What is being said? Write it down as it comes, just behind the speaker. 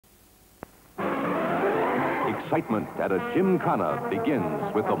Excitement at a gymkhana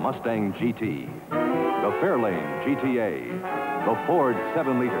begins with the Mustang GT, the Fairlane GTA, the Ford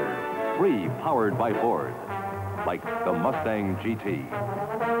 7-liter, 3 powered by Ford, like the Mustang GT.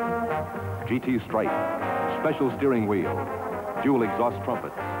 GT Stripe, special steering wheel, dual exhaust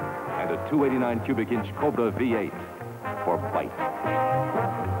trumpets, and a 289 cubic inch Cobra V8 for bite.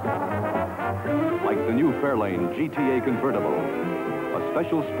 Like the new Fairlane GTA convertible, a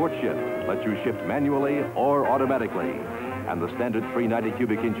special sport shift lets you shift manually or automatically, and the standard 390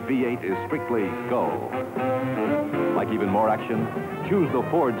 cubic inch V8 is strictly go. Like even more action, choose the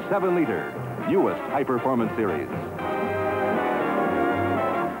Ford 7-liter, newest high-performance series.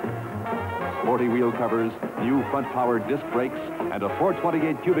 Sporty wheel covers, new front-powered disc brakes, and a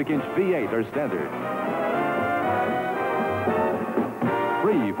 428 cubic inch V8 are standard.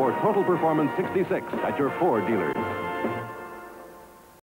 Free for Total Performance 66 at your Ford dealers.